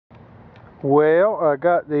Well, I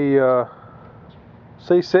got the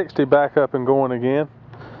C-60 back up and going again.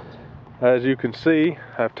 As you can see,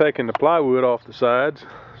 I've taken the plywood off the sides,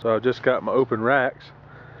 so I've just got my open racks,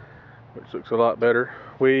 which looks a lot better.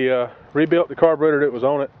 We rebuilt the carburetor that was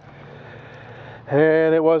on it,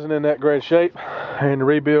 and it wasn't in that great shape, and the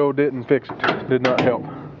rebuild didn't fix it, did not help.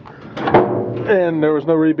 And there was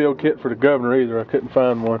no rebuild kit for the governor either, I couldn't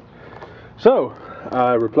find one. So,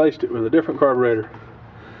 I replaced it with a different carburetor.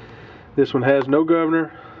 This one has no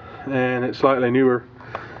governor, and it's slightly newer.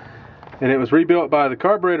 And it was rebuilt by the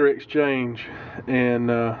Carburetor Exchange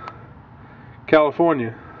in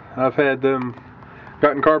California. I've had them,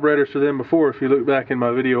 gotten carburetors for them before. If you look back in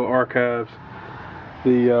my video archives,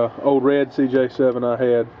 the old red CJ7 I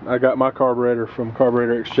had, I got my carburetor from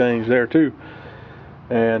Carburetor Exchange there too.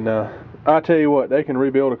 And I tell you what, they can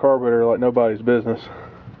rebuild a carburetor like nobody's business.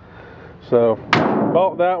 So,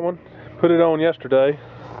 bought that one, put it on yesterday,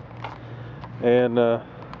 and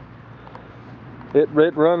it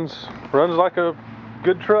runs like a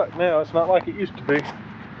good truck now. It's not like it used to be.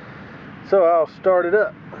 So I'll start it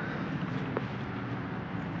up.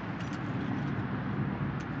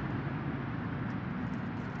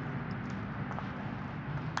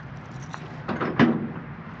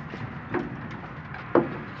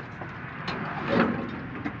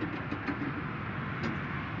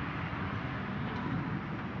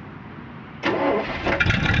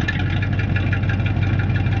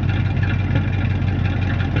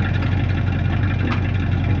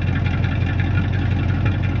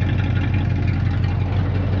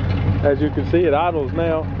 As you can see, it idles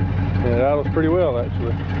now, and it idles pretty well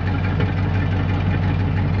actually.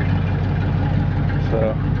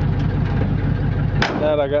 So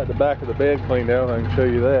now that I got the back of the bed cleaned out, I can show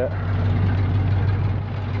you that.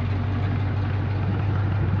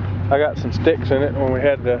 I got some sticks in it when we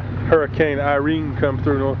had the Hurricane Irene come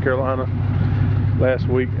through North Carolina last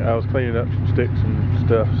week. I was cleaning up some sticks and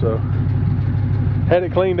stuff, so had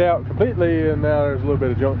it cleaned out completely, and now there's a little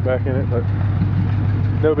bit of junk back in it, but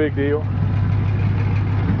no big deal.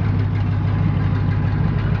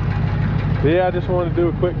 Yeah, I just wanted to do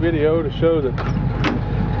a quick video to show that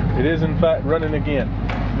it is in fact running again,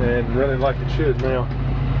 and running like it should now.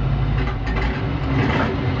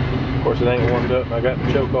 Of course, it ain't warmed up, and I got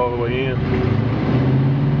the choke all the way in.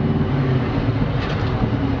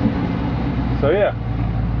 So yeah,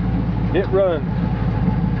 it runs.